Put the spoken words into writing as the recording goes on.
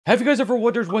Have you guys ever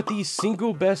wondered what the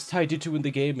single best taijutsu in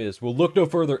the game is? Well, look no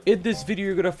further. In this video,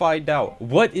 you're gonna find out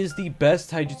what is the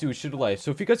best taijutsu in Shindo Life. So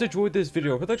if you guys enjoyed this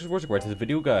video, put that just right to the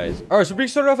video, guys. Alright, so we're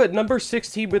starting off at number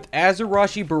 16 with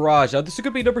Azarashi Barrage. Now, this is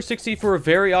gonna be number 16 for a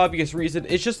very obvious reason.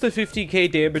 It's just the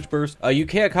 15k damage burst. You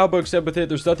can't combo extend with it.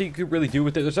 There's nothing you can really do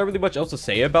with it. There's not really much else to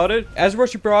say about it.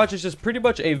 Azarashi Barrage is just pretty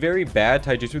much a very bad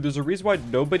taijutsu. There's a reason why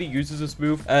nobody uses this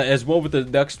move, as well with the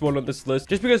next one on this list,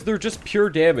 just because they're just pure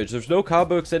damage. There's no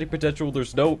combo extending potential.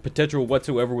 There's no potential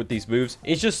whatsoever with these moves.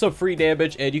 It's just some free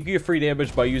damage, and you can get free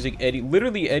damage by using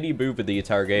literally any move in the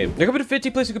entire game. Now, coming to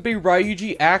 15th place, it could be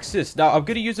Ryuji Axis. Now, I'm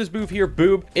going to use this move here,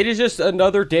 boom. It is just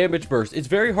another damage burst. It's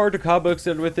very hard to combo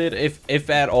extend with it, if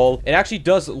at all. It actually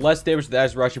does less damage than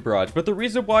Azarashi Barrage, but the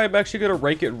reason why I'm actually going to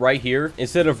rank it right here,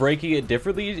 instead of ranking it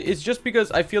differently, is just because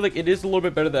I feel like it is a little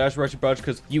bit better than Azarashi Barrage,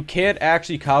 because you can't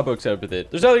actually combo extend with it.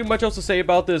 There's not really much else to say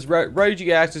about this.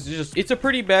 Ryuji Axis is just, it's a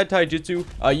pretty bad taijutsu.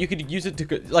 You could use it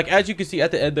to, like, as you can see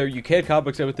at the end there, you can combo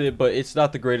extend with it, but it's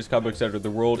not the greatest combo extender in the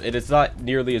world, and it's not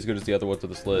nearly as good as the other ones on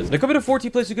this list. Now, coming to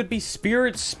 14th place, it could be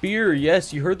Spirit Spear.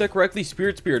 Yes, you heard that correctly,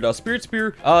 Spirit Spear. Now, Spirit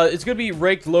Spear, it's gonna be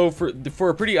ranked low for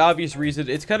a pretty obvious reason.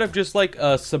 It's kind of just like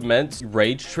a Cement's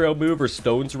Rage Trail move or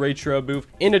Stone's Rage Trail move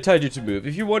in a taijutsu move.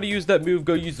 If you want to use that move,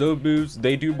 go use those moves.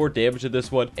 They do more damage than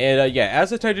this one, and yeah,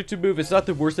 as a taijutsu move, it's not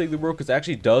the worst thing in the world because it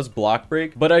actually does block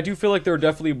break, but I do feel like there are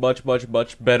definitely much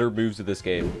better moves in this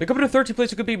game. Now, coming to 13th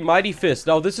place, it could be Mighty Fist.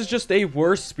 Now, this is just a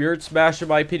worse Spirit Smash in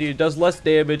my opinion. It does less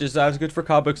damage, it's not as good for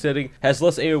combo extending, has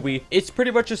less AoE. It's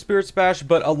pretty much a Spirit Smash,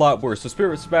 but a lot worse. So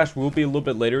Spirit Smash will be a little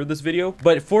bit later in this video,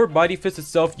 but for Mighty Fist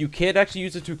itself, you can't actually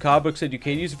use it to combo extend. You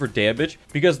can't use it for damage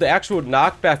because the actual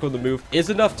knockback on the move is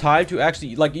enough time to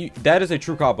actually, like, that is a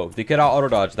true combo. They cannot auto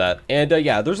dodge that. And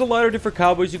yeah, there's a lot of different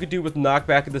combos you can do with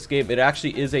knockback in this game. It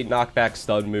actually is a knockback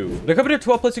stun move. Now, coming to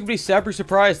 12th place, it can be Sabri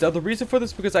Surprise. Now, the reason for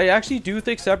this is because I actually do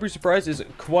think Sabri Surprise is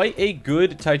quite a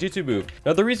good taijutsu move.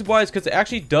 Now, the reason why is because it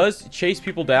actually does chase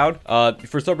people down.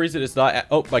 For some reason, it's not.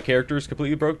 Oh, my character is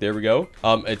completely broke. There we go.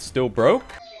 It's still broke.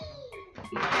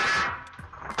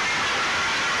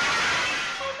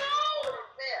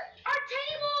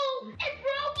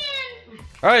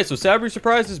 Alright, so Sabri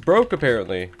Surprise is broke,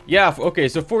 apparently. Yeah, okay,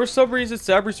 so for some reason,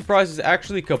 Sabri Surprise is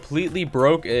actually completely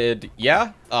broke, and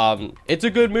yeah, it's a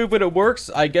good move when it works.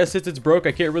 I guess since it's broke,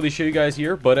 I can't really show you guys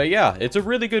here, but yeah, it's a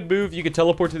really good move. You can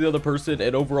teleport to the other person,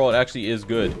 and overall, it actually is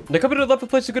good. Now, coming to the 11th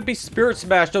place, it could be Spirit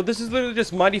Smash. Now, this is literally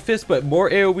just Mighty Fist, but more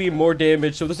AoE, more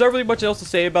damage, so there's not really much else to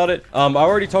say about it. I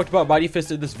already talked about Mighty Fist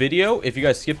in this video. If you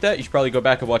guys skipped that, you should probably go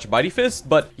back and watch Mighty Fist,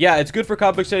 but yeah, it's good for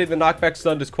combo extending. The knockback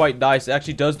stun is quite nice. It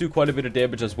actually does do quite a bit of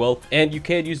damage as well, and you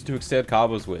can use it to extend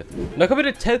combos with. Now, coming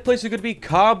to 10th place, it could be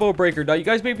Combo Breaker. Now, you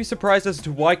guys may be surprised as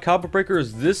to why Combo Breaker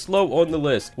is this low on the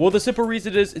list. Well, the simple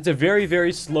reason is it's a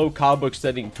very slow combo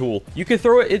extending tool. You can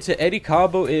throw it into any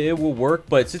combo and it will work,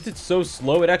 but since it's so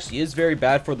slow, it actually is very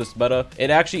bad for this meta. It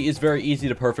actually is very easy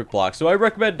to perfect block. So I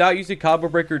recommend not using Combo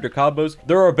Breaker to combos.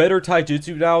 There are better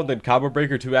taijutsu now than Combo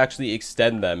Breaker to actually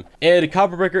extend them. And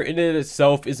Combo Breaker in it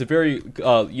itself is a very,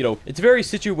 it's a very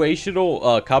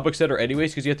situational combo extender anyways,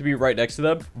 because you have to be right next to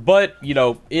them, but you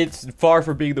know, it's far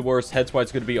from being the worst, hence why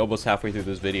it's going to be almost halfway through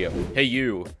this video. Hey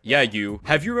you, yeah you,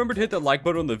 have you remembered to hit the like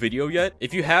button on the video yet?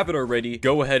 If you haven't already,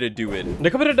 go ahead and do it.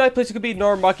 Now, coming to 9th place, it could be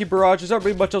Naramaki Barrage. There's not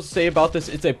really much else to say about this.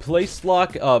 It's a place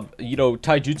lock,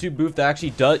 taijutsu move that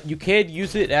actually does, you can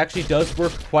use it, actually does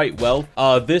work quite well.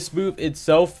 This move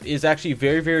itself is actually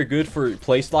very good for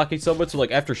place locking someone, so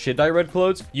like after Shindai Red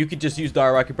clothes, you can just use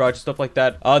Naramaki Barrage and stuff like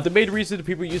that. The main reason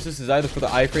people use this is either for the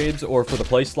iframes or for the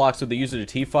place lock, so they use it in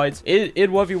team fights. In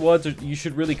 1v1s, you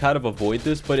should really kind of avoid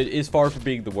this, but it is far from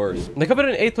being the worst. Now, coming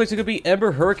in 8th place, it could be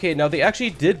Ember Hurricane. Now, they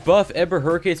actually did buff Ember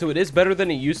Hurricane, so it is better than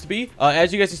it used to be.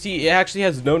 As you guys can see, it actually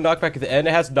has no knockback at the end.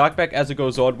 It has knockback as it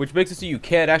goes on, which makes it so you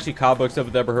can't actually combo extend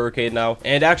with Ember Hurricane now.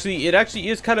 And actually, it actually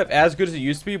is kind of as good as it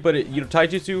used to be, but it,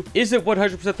 taijutsu isn't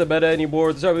 100% the meta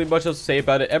anymore. There's not really much else to say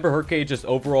about it. Ember Hurricane just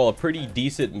overall a pretty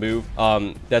decent move.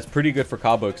 That's pretty good for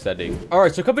combo extending. All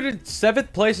right, so coming in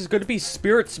 7th place is going to be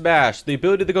Spirit Smash. The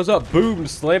ability that goes up, boom,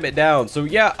 slam it down. So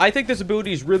yeah, I think this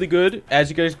ability is really good. As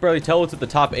you guys can probably tell, it's at the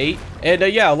top 8. And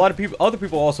yeah, a lot of other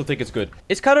people also think it's good.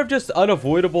 It's kind of just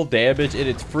unavoidable damage, and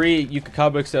it's free. You can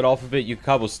combo extend off of it. You can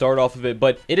combo start off of it,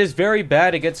 but it is very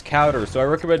bad against counter. So I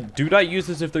recommend do not use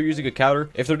this if they're using a counter.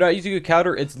 If they're not using a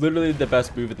counter, it's literally the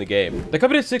best move in the game. Now,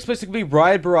 coming in 6th place, it can be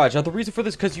Ryan Barrage. Now, the reason for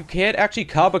this is because you can't actually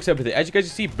combo extend with it. As you guys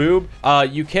can see, boom,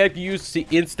 you can't use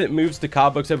instant moves to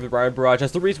combo extend with Ryan Barrage.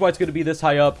 That's the reason why it's going to be this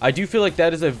high up. I do feel like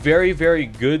that is a very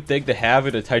good thing to have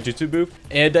in a taijutsu move.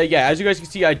 And yeah, as you guys can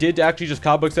see, I did actually just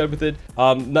combo extend with it.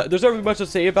 There's not really much to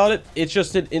say about it. It's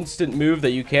just an instant move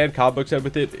that you can combo extend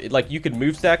with it. Like, you can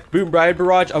move stack. Boom, Brian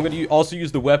Barrage. I'm going to also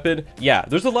use the weapon. Yeah,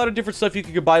 there's a lot of different stuff you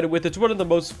can combine it with. It's one of the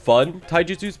most fun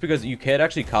taijutsus because you can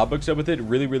actually combo extend with it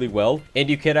really, really well. And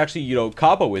you can actually, you know,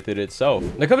 combo with it itself.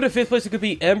 Now, coming to 5th place, it could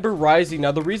be Ember Rising.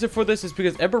 Now, the reason for this is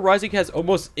because Ember Rising has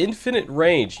almost infinite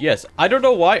range. Yes, I don't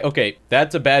know why. Okay,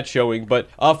 that's a bad showing. But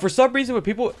for some reason, when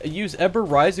people use Ember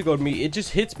Rising on me, it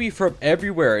just hits me from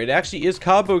everywhere. It actually is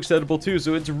combo extendable too.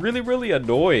 So it's really, really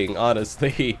annoying,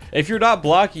 honestly. If you're not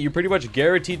blocking, you're pretty much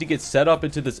guaranteed to get set up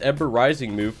into this Ember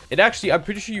Rising move. And actually, I'm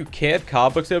pretty sure you can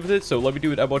combo extend with it. So let me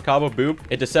do an M1 combo. Boom.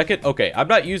 Into second. Okay, I'm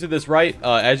not using this right.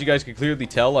 As you guys can clearly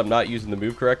tell, I'm not using the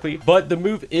move correctly. But the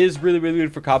move is really, really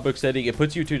good for combo extending. It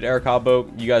puts you to an air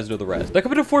combo. You guys know the rest. Now,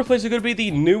 coming to 4th place is going to be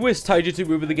the newest taijutsu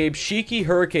move in the game, Shiki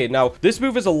Hurricane. Now, this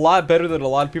move is a lot better than a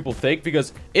lot of people think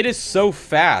because it is so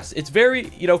fast. It's very,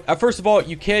 you know, first of all,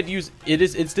 you can't use it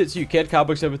is instant, so you can't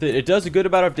combo extend with it. It does a good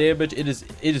amount of damage. It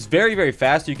is very, very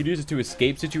fast. You can use it to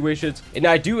escape situations. And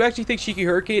I do actually think Shiki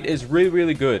Hurricane is really,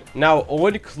 really good. Now,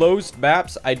 on closed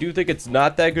maps, I do think it's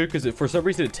not that good because for some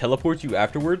reason it teleports you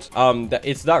afterwards.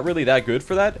 It's not really that good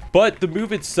for that. But the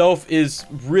move itself is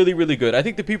really, really good. I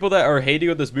think the people that are hating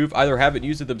on this move either haven't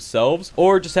used it themselves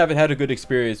or just haven't had a good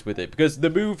experience with it because the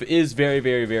move is very,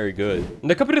 very, very good.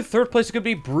 Now, coming to 3rd place, it could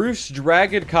be Bruce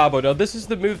Dragon combo. Now, this is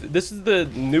the move. This is the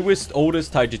newest,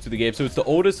 oldest taijutsu in the game, so it's the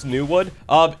oldest new one.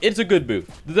 It's a good move.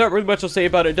 There's not really much to say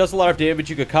about it. It does a lot of damage.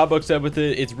 You can combo extend with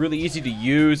it. It's really easy to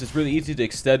use. It's really easy to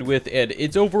extend with, and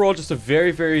it's overall just a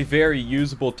very, very, very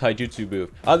usable taijutsu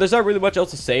move. There's not really much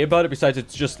else to say about it besides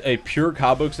it's just a pure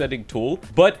combo extending tool,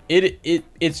 but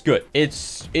it's good.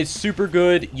 It's super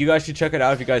good. You guys should check it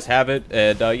out if you guys haven't.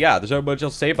 And yeah, there's not much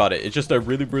else to say about it. It's just a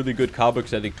really, really good combo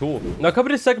extending tool. Now,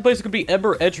 coming to 2nd place, it could be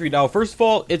Ember Entry. Now, first of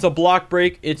all, it's a block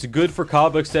break. It's good for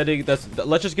combo extending.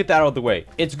 Let's just get that out of the way.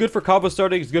 It's good for combo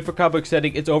starting. It's good for combo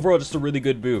extending. It's overall just a really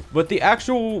good move. But the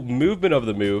actual movement of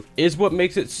the move is what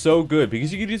makes it so good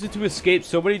because you can use it to escape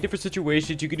so many different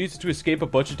situations. You can use it to escape a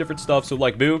bunch of different stuff. So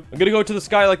like, boom, I'm gonna go to the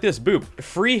sky like this. Boom,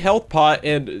 free health pot,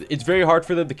 and it's very hard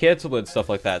for them to cancel and stuff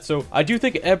like that. So I do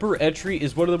think Ember Entry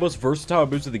is one of the most versatile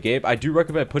moves of the game. I do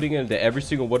recommend putting it into every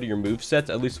single one of your move sets,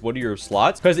 at least one of your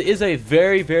slots, because it is a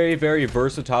very, very, very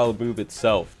versatile move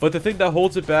itself. But the thing that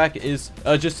holds it back is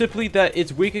just simply that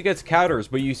it's weak against counters,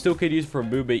 but you still can use it for a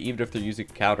movement even if they're using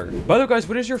a counter. By the way, guys,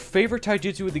 what is your favorite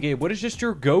taijutsu in the game? What is just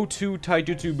your go-to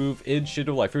taijutsu move in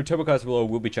Shindo Life? Your tell comments below,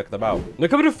 we'll be checking them out. Now,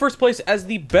 coming to 1st place as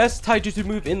the best taijutsu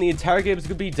move in the entire game is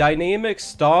going to be Dynamic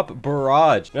Stomp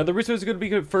Barrage. Now, the reason it's going to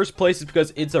be in 1st place is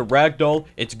because it's a ragdoll.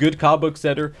 It's good combo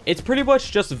extender. It's pretty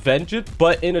much just Vengeance,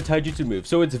 but in a taijutsu move.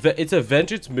 So it's a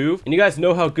Vengeance move, and you guys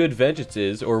know how good Vengeance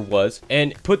is or was,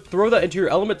 and throw that into your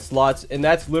element slots, and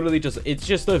that's literally it's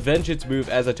just a Vengeance move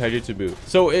as a taijutsu move.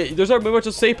 So there's not much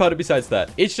to say about it besides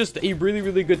that. It's just a really,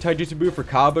 really good taijutsu move for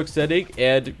combo extending,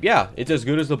 and yeah, it's as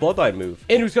good as the Bloodline move.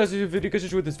 Anyways, guys, if you guys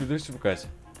enjoyed this video, guys,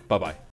 bye bye.